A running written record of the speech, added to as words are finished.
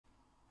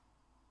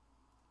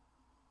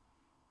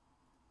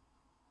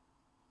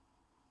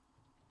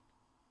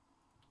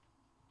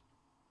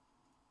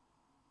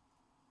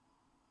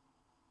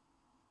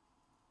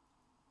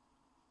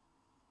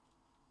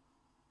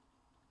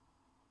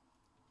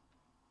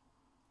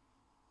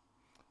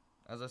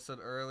As I said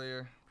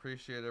earlier,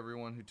 appreciate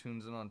everyone who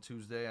tunes in on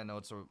Tuesday. I know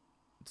it's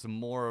a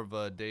more of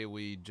a day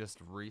we just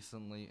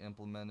recently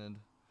implemented,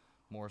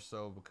 more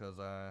so because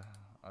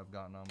I've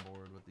gotten on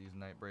board with these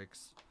night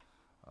breaks.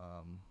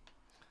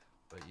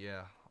 But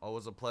yeah,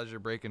 always a pleasure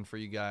breaking for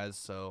you guys.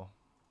 So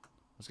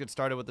let's get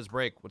started with this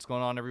break. What's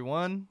going on,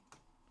 everyone?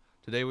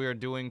 Today we are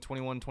doing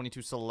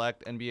 21-22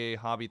 Select NBA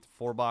Hobby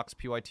 4-box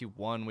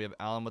PYT1. We have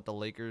Alan with the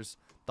Lakers,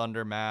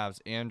 Thunder, Mavs,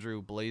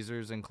 Andrew,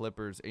 Blazers and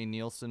Clippers, A.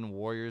 Nielsen,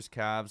 Warriors,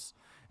 Cavs,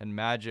 and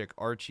Magic,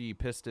 Archie,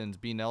 Pistons,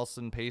 B.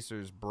 Nelson,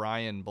 Pacers,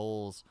 Brian,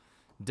 Bulls,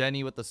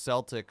 Denny with the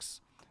Celtics,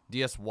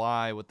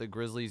 DSY with the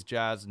Grizzlies,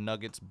 Jazz,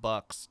 Nuggets,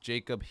 Bucks,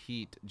 Jacob,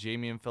 Heat,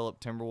 Jamie and Phillip,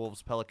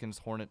 Timberwolves, Pelicans,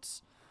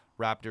 Hornets,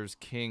 Raptors,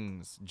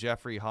 Kings,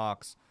 Jeffrey,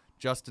 Hawks,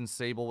 Justin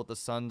Sable with the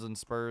Suns and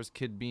Spurs,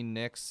 Kid Bean,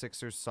 Knicks,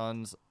 Sixers,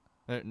 Suns,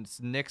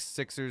 Knicks,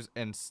 Sixers,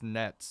 and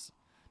Nets.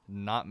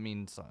 Not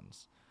mean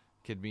Suns.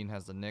 Kid Bean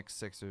has the Knicks,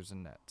 Sixers,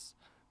 and Nets.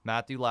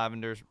 Matthew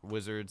Lavender,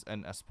 Wizards,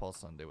 and S. Paul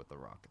Sunday with the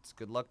Rockets.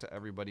 Good luck to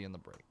everybody in the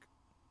break.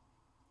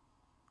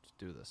 Let's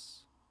do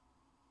this.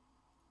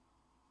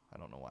 I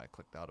don't know why I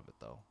clicked out of it,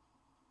 though.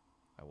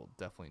 I will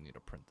definitely need to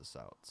print this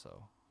out,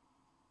 so.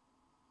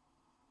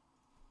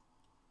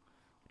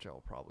 Which I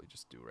will probably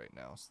just do right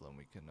now, so then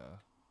we can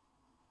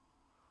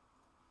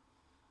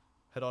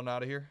head on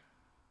out of here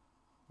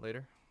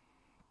later.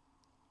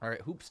 All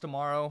right, hoops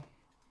tomorrow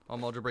on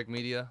Mojobreak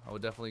Media. I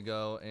would definitely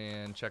go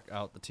and check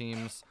out the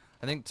teams.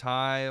 I think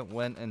Ty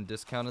went and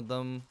discounted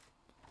them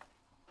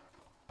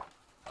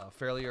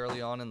fairly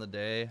early on in the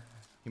day.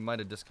 He might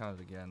have discounted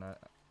again. I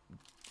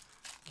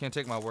can't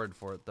take my word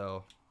for it,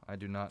 though. I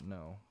do not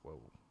know.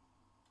 Whoa.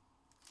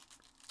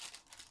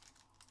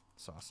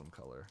 It's awesome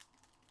color.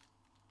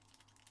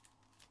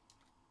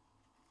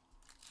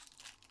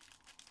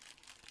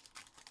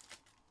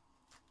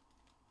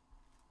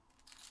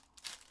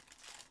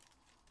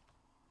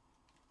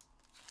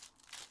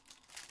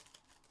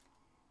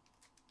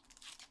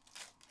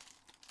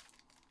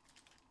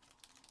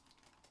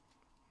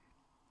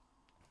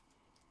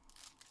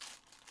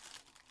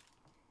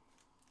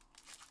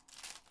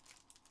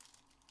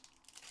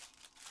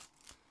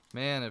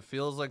 Man, it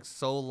feels like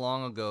so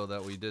long ago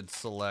that we did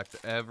Select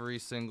every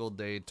single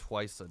day,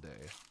 twice a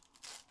day.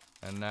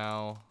 And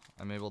now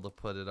I'm able to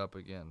put it up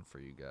again for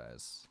you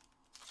guys.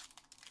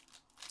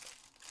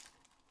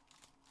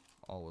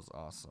 Always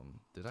awesome.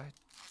 Did I?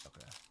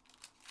 Okay.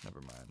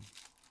 Never mind.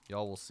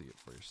 Y'all will see it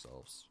for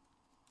yourselves.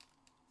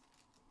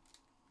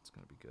 It's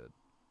going to be good.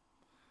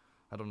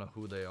 I don't know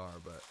who they are,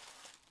 but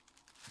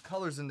the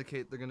colors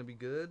indicate they're going to be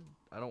good.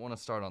 I don't want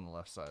to start on the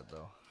left side,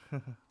 though.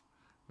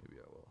 Maybe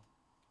I will.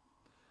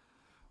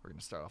 We're going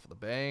to start off with a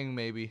bang,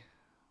 maybe.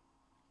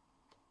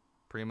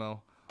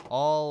 Primo.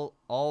 All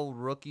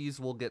rookies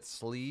will get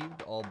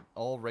sleeved.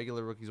 All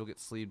regular rookies will get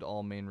sleeved.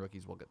 All main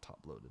rookies will get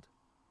top-loaded.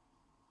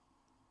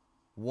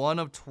 1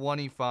 of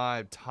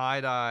 25.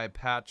 Tie-dye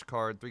patch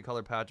card.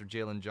 3-color patch of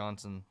Jalen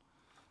Johnson.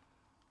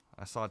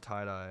 I saw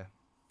tie-dye.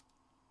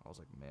 I was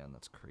like, man,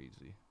 that's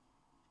crazy.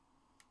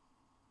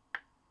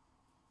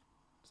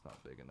 It's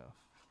not big enough.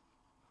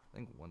 I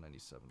think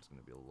 197 is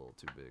going to be a little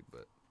too big,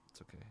 but it's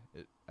okay.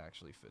 It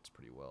actually fits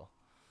pretty well.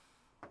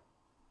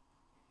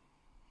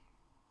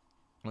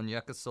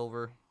 Onyeka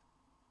Silver.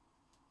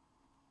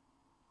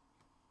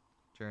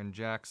 Jaren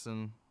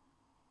Jackson.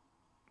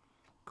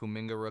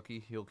 Kuminga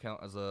rookie. He'll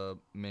count as a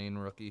main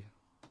rookie.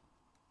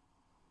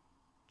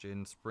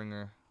 Jaden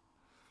Springer.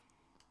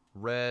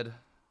 Red.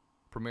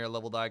 Premier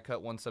level die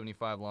cut.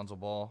 175 Lonzo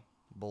Ball.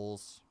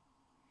 Bulls.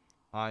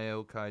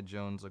 Io Kai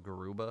Jones, a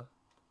Garuba.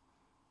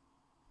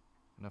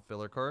 And a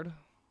filler card.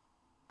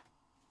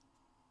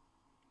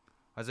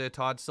 Isaiah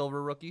Todd,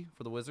 silver rookie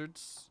for the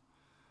Wizards.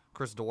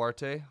 Chris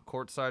Duarte,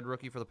 courtside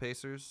rookie for the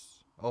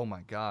Pacers. Oh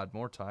my God,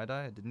 more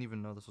tie-dye? I didn't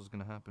even know this was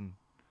going to happen.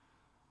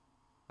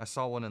 I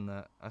saw one in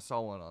that. I saw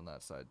one on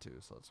that side too,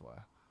 so that's why.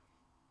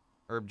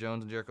 Herb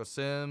Jones and Jericho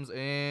Sims.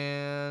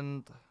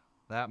 And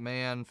that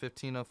man,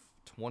 15 of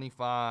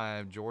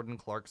 25, Jordan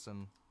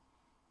Clarkson.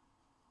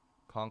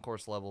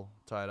 Concourse level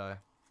tie-dye.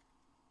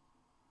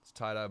 It's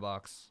tie-dye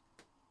box.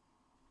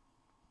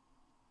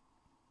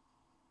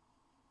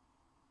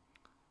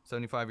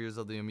 75 years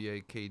of the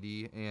NBA,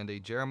 KD, and a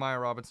Jeremiah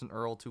Robinson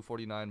Earl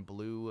 249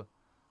 blue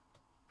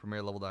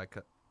premier level die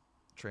cut.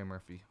 Trey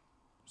Murphy.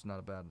 He's not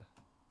a bad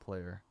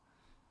player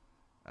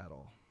at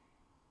all.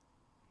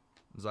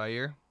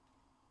 Zaire.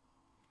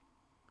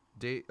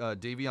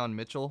 Davion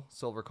Mitchell,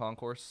 silver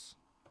concourse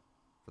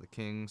for the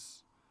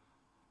Kings.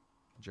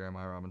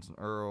 Jeremiah Robinson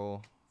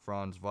Earl.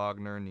 Franz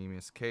Wagner,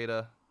 Neemias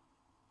Queta.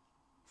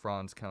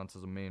 Franz counts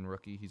as a main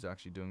rookie. He's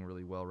actually doing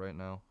really well right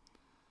now.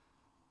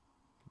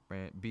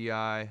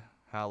 B.I.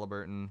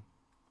 Halliburton.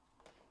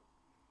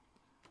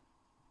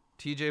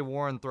 T.J.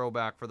 Warren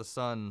throwback for the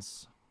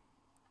Suns.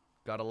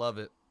 Gotta love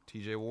it.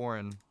 T.J.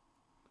 Warren.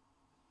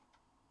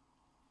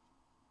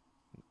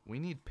 We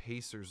need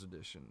Pacers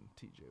edition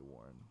T.J.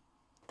 Warren.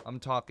 I'm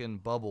talking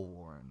Bubble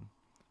Warren.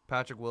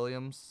 Patrick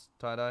Williams,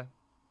 tie-dye.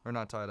 Or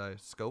not tie-dye,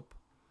 scope.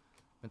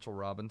 Mitchell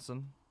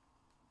Robinson.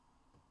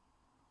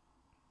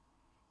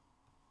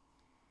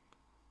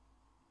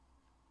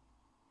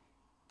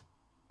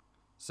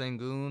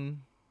 Sengun.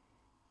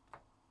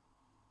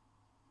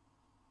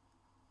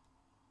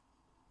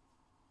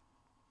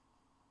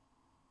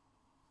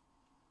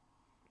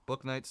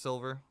 Book Knight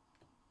silver.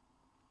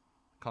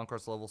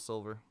 Concourse level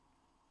silver.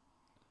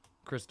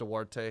 Chris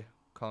Duarte,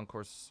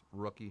 Concourse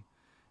rookie.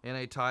 And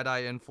a tie-dye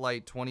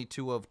in-flight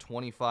 22 of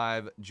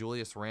 25,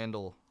 Julius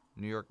Randle,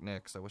 New York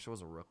Knicks. I wish it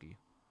was a rookie.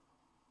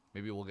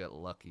 Maybe we'll get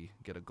lucky,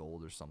 get a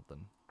gold or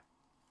something.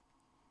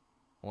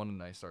 I want a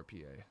nice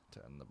RPA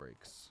to end the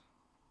breaks.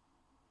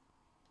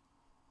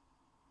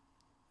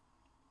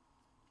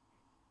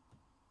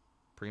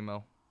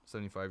 Primo,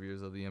 75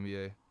 years of the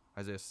NBA.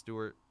 Isaiah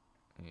Stewart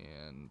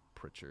and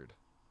Pritchard.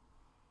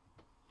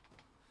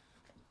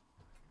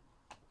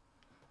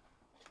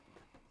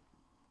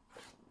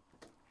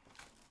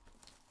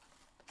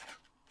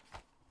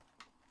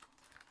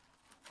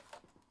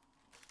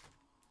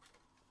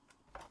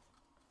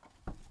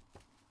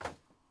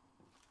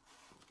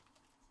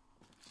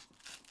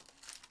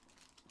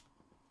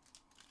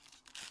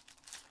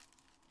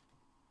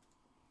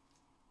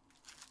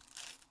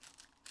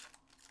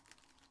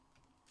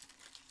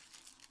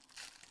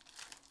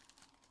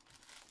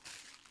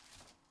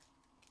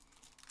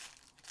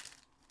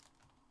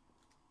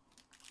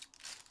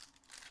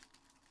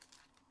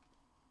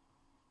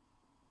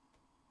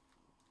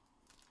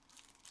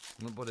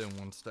 I'm gonna put it in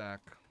one stack.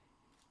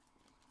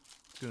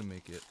 It's gonna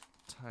make it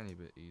a tiny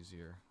bit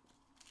easier.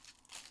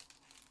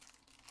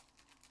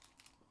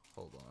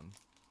 Hold on.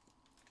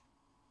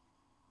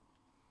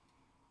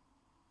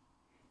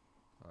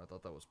 Oh, I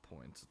thought that was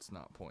points. It's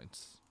not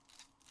points.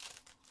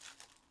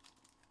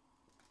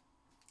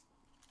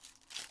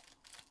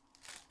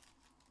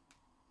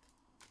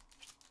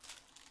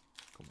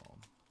 Come on.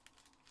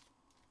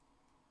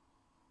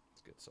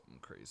 Let's get something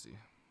crazy.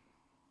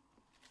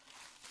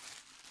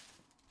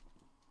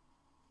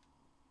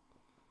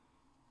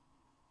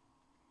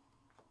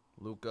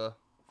 Luka,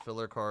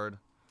 filler card.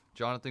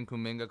 Jonathan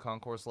Kuminga,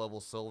 Concourse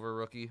level silver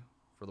rookie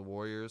for the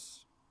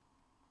Warriors.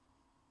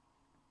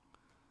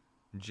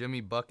 Jimmy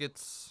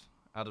Buckets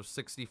out of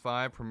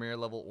 65, premier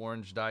level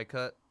orange die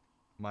cut,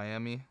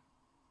 Miami.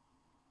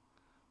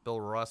 Bill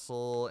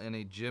Russell and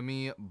a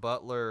Jimmy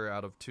Butler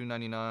out of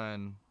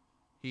 299,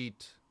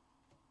 Heat.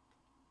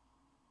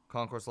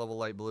 Concourse level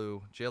light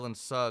blue. Jalen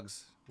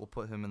Suggs, we'll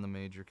put him in the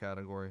major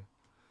category.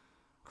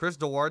 Chris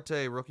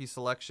Duarte, rookie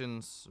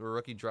selections, or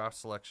rookie draft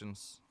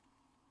selections.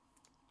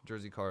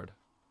 Jersey card.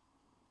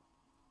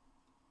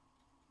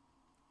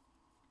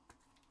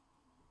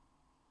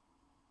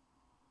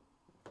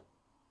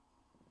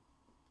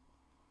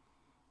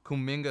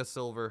 Kuminga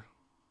silver.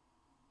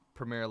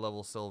 Premier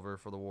level silver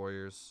for the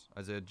Warriors.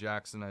 Isaiah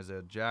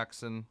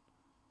Jackson.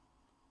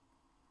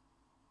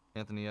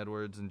 Anthony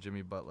Edwards and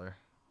Jimmy Butler.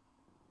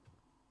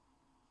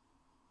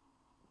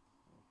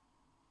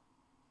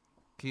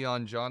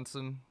 Keon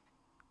Johnson.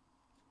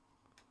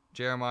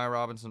 Jeremiah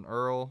Robinson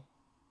Earl.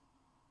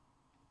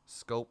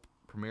 Scope,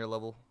 premier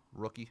level,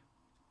 rookie.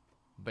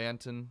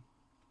 Banton.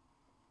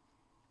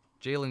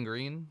 Jalen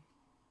Green.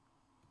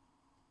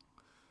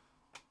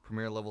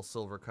 Premier level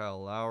silver,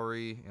 Kyle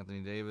Lowry.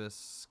 Anthony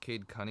Davis.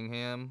 Cade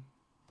Cunningham.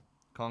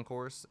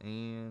 Concourse.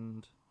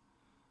 And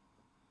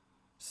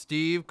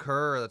Steve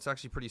Kerr. That's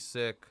actually pretty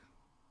sick.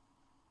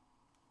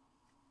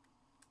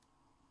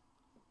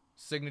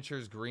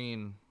 Signatures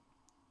green.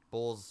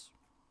 Bulls.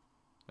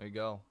 There you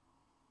go.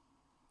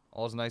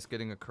 Always nice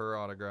getting a Kerr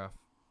autograph.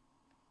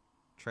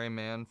 Trey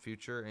Mann,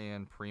 Future,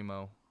 and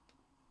Primo.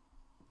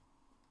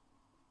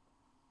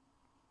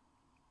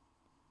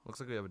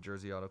 Looks like we have a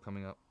jersey auto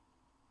coming up.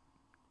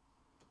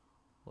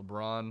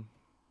 LeBron.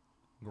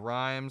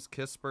 Grimes,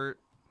 Kispert.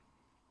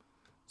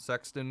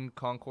 Sexton,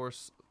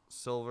 Concourse,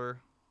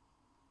 Silver.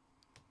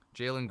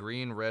 Jalen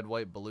Green, Red,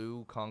 White,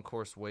 Blue.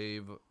 Concourse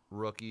Wave,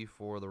 rookie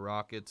for the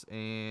Rockets.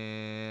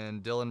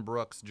 And Dylan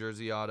Brooks,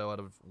 jersey auto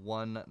out of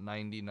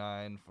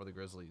 199 for the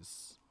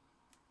Grizzlies.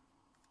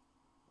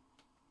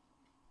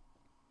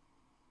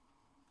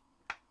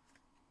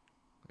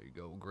 There you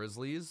go,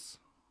 Grizzlies.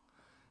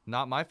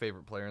 Not my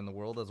favorite player in the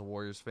world as a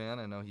Warriors fan.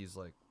 I know he's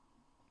like,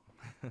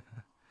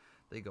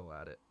 they go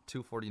at it.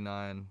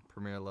 249,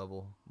 premier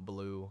level,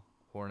 blue,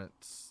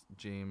 Hornets,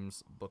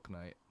 James, Book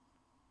Knight,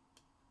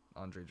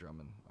 Andre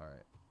Drummond. All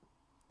right.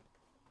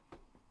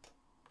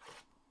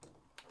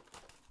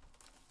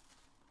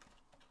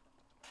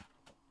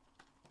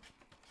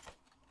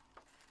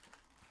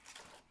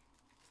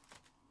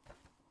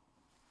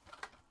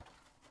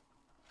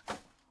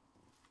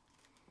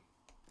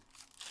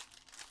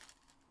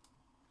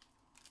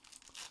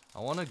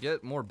 I want to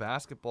get more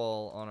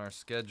basketball on our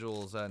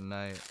schedules at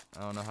night.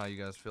 I don't know how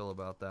you guys feel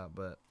about that,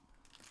 but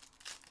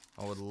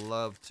I would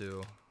love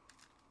to.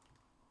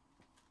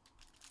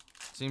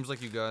 Seems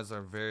like you guys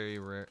are very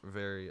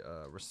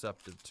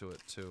receptive to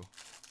it too.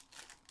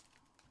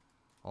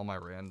 All my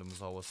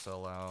randoms always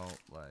sell out.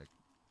 Like,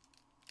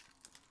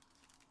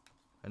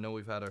 I know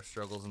we've had our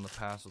struggles in the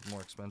past with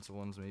more expensive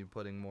ones, maybe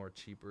putting more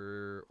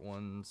cheaper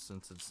ones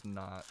since it's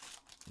not,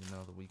 you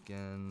know, the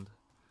weekend.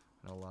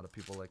 I know a lot of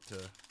people like to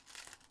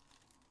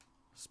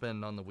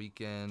spend on the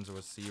weekends or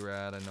with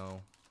C-Rad. I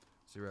know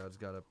Z-Rad's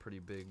got a pretty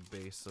big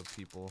base of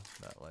people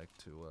that like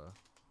to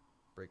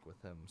break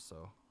with him,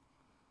 so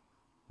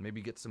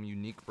maybe get some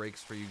unique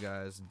breaks for you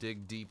guys.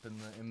 Dig deep in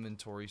the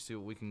inventory, see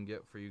what we can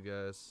get for you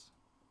guys.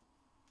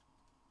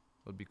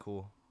 Would be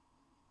cool.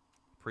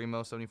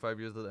 Primo, 75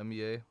 years of the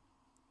NBA.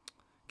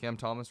 Cam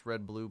Thomas,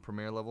 red blue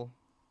premier level.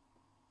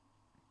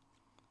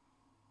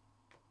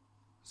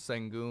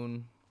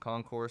 Sengun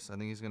concourse, I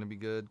think he's gonna be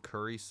good.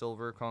 Curry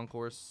silver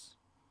concourse.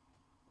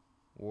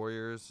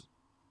 Warriors,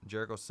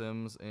 Jericho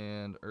Sims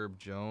and Herb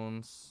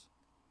Jones.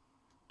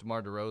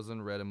 DeMar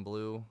DeRozan, red and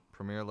blue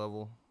premier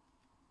level.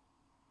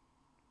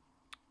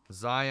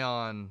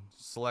 Zion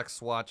select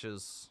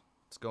swatches.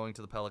 It's going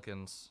to the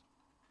Pelicans.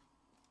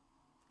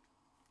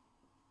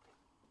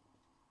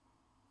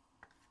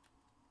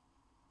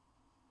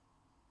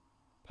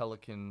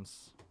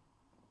 Pelicans.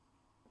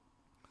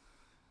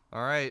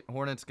 All right,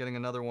 Hornets getting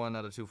another one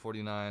out of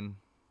 249.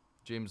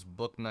 James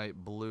Bouknight,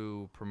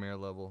 blue, premier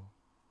level.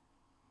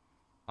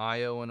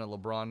 Io in a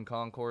LeBron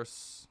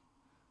concourse.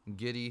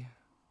 Giddey,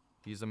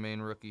 he's a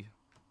main rookie.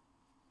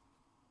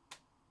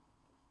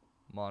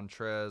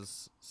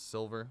 Montrez,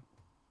 silver.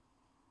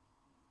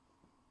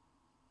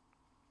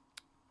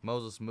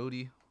 Moses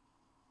Moody.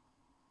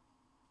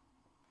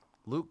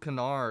 Luke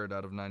Kennard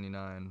out of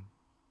 99.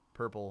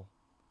 Purple,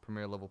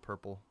 premier level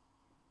purple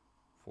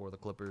for the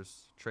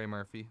Clippers. Trey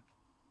Murphy.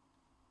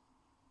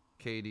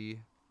 KD.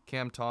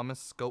 Cam Thomas,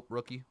 scope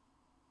rookie.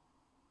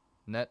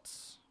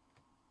 Nets.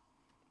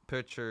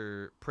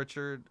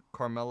 Pritchard,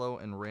 Carmelo,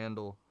 and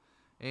Randall.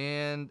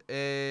 And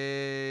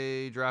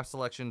a draft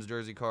selections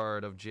jersey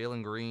card of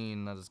Jalen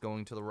Green that is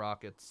going to the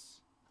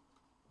Rockets.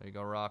 There you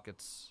go,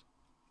 Rockets.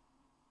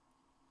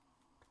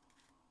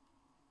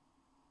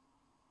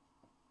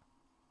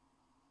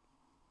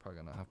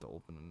 Probably gonna have to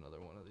open another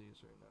one of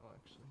these right now,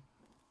 actually.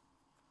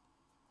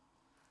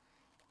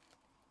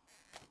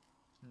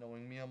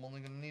 Knowing me, I'm only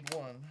gonna need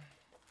one.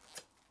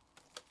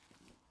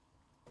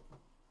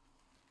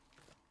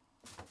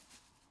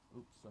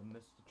 Oops, I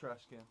missed the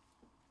trash can.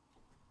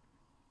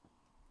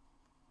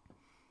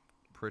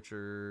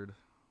 Pritchard,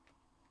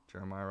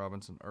 Jeremiah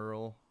Robinson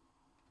Earl,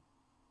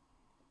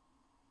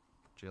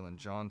 Jalen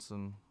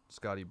Johnson,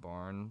 Scotty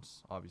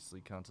Barnes,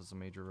 obviously counts as a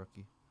major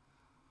rookie.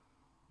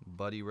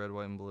 Buddy, red,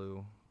 white, and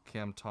blue.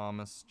 Cam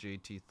Thomas,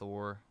 JT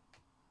Thor,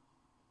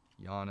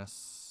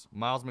 Giannis,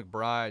 Miles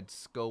McBride,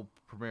 scope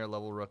premier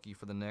level rookie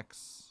for the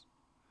Knicks.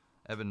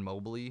 Evan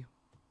Mobley,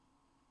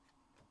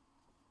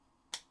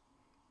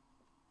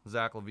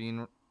 Zach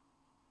LaVine,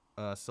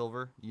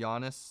 silver.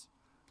 Giannis,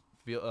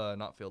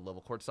 not field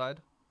level, courtside.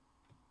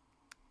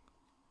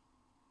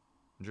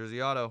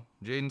 Jersey auto.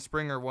 Jaden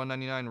Springer,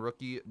 199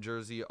 rookie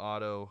jersey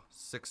auto,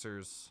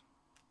 Sixers.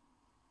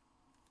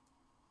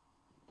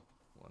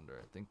 Wonder,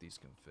 I think these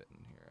can fit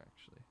in here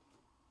actually.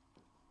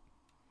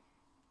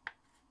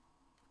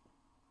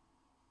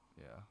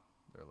 Yeah,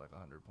 they're like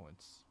 100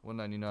 points.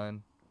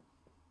 199.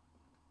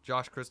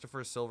 Josh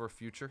Christopher, silver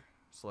future,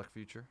 select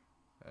future,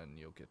 and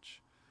Jokic.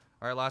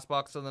 All right, last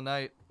box of the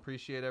night.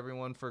 Appreciate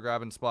everyone for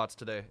grabbing spots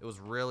today. It was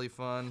really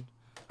fun.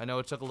 I know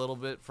it took a little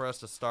bit for us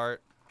to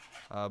start.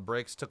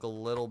 Breaks took a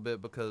little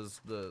bit because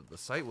the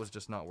site was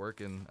just not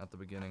working at the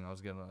beginning. I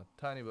was getting a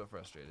tiny bit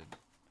frustrated.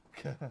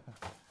 Because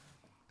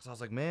I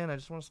was like, man, I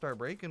just want to start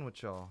breaking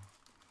with y'all.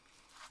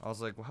 I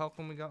was like, well, how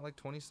come we got like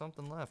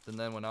 20-something left? And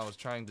then when I was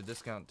trying to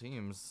discount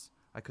teams,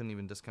 I couldn't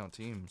even discount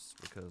teams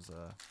because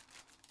the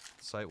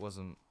site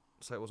wasn't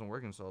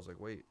working. So I was like,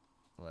 wait,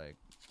 like,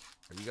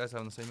 are you guys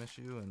having the same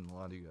issue? And a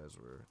lot of you guys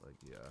were like,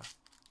 yeah,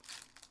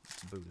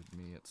 it's booted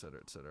me, etc.,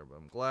 etc. But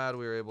I'm glad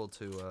we were able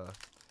to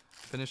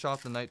finish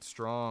off the night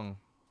strong.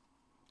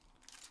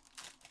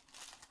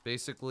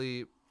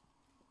 Basically,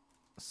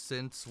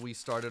 since we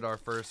started our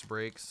first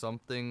break,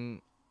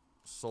 something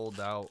sold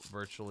out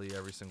virtually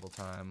every single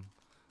time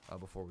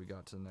before we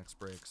got to the next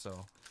break.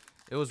 So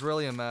it was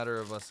really a matter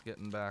of us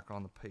getting back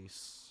on the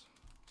pace.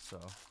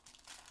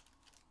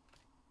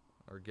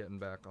 Or getting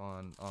back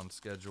on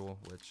schedule,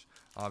 which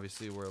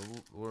obviously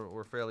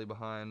we're fairly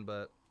behind,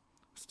 but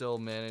still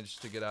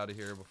managed to get out of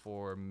here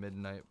before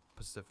midnight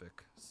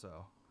Pacific.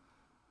 So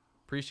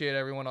appreciate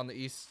everyone on the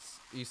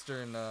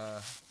Eastern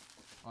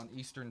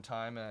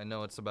time. And I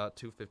know it's about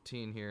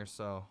 2:15 here,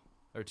 so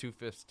or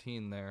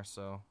 2:15 there.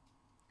 So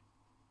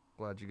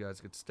glad you guys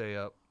could stay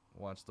up,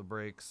 watch the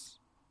breaks.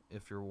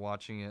 If you're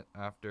watching it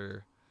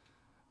after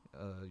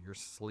your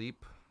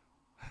sleep,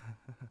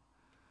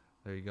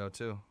 there you go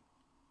too.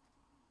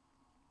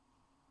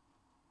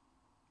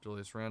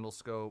 Julius Randle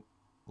scope,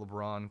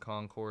 LeBron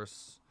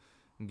concourse,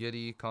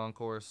 Giddey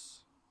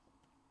concourse.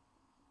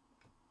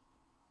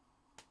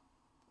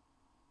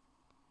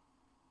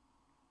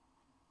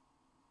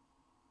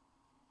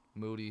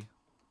 Moody.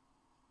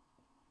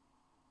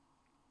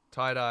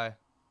 Tie-dye.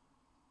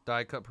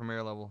 Die-cut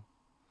premier level.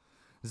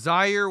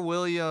 Zaire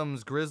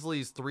Williams,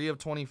 Grizzlies, 3 of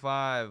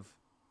 25.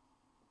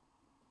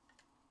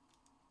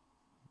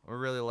 I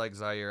really like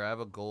Zaire. I have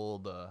a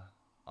gold,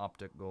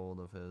 optic gold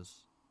of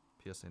his.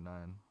 PSA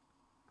 9.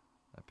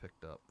 I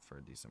picked up for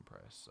a decent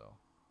price, so.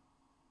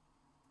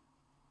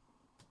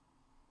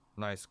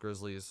 Nice,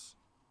 Grizzlies.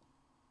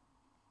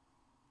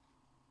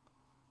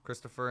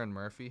 Christopher and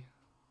Murphy.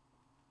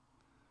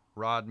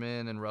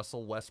 Rodman and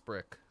Russell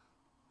Westbrook.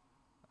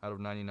 Out of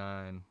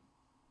 99.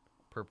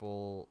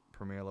 Purple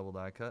premier level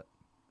die cut.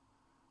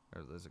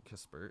 There's a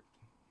Kispert.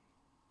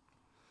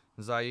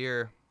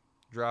 Zaire.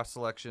 Draft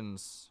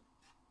selections.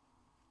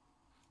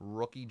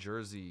 Rookie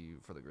jersey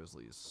for the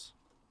Grizzlies.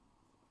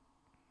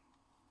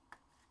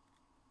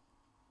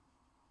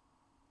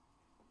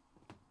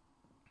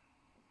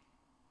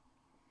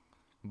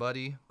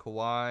 Buddy,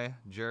 Kawhi,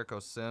 Jericho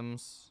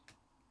Sims,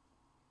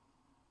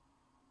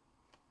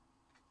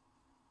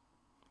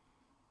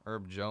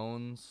 Herb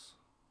Jones,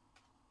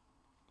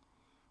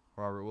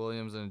 Robert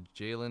Williams, and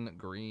Jalen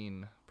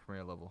Green,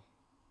 premier level.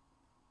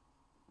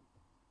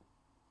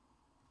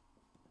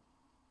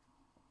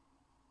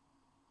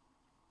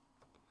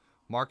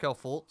 Markelle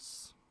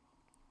Fultz,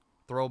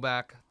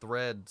 throwback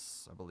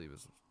threads, I believe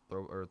is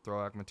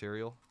throwback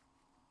material.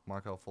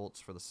 Markelle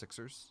Fultz for the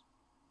Sixers.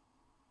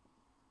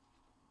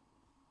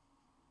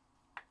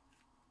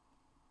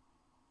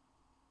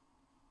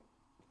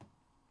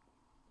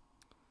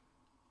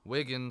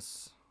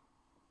 Wiggins,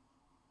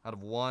 out of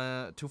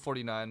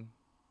 249,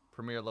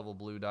 premier level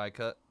blue die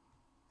cut.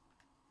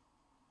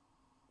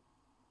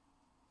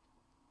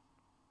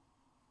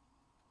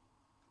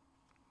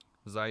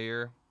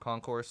 Zaire,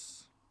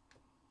 Concourse.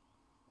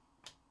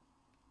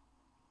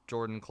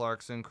 Jordan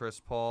Clarkson,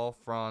 Chris Paul,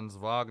 Franz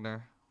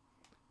Wagner,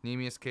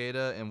 Neemias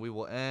Queta, and we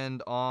will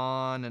end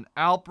on an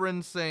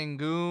Alperen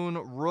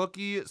Sengun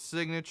rookie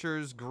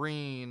signatures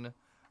green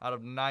out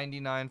of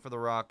 99 for the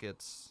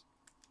Rockets.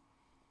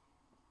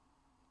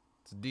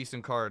 It's a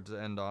decent card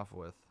to end off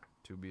with,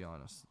 to be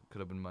honest. Could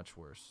have been much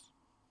worse.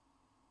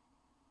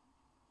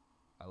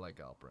 I like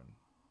Alperen.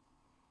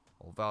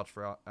 I'll vouch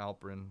for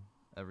Alperen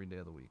every day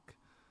of the week.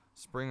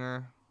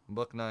 Springer,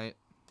 Book Knight,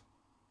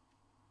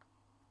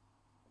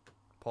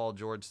 Paul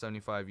George,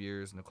 75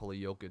 years, Nikola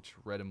Jokic,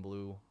 red and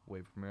blue,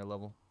 wave premier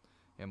level,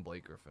 and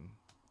Blake Griffin.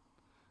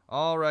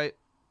 All right,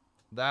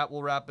 that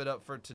will wrap it up for today.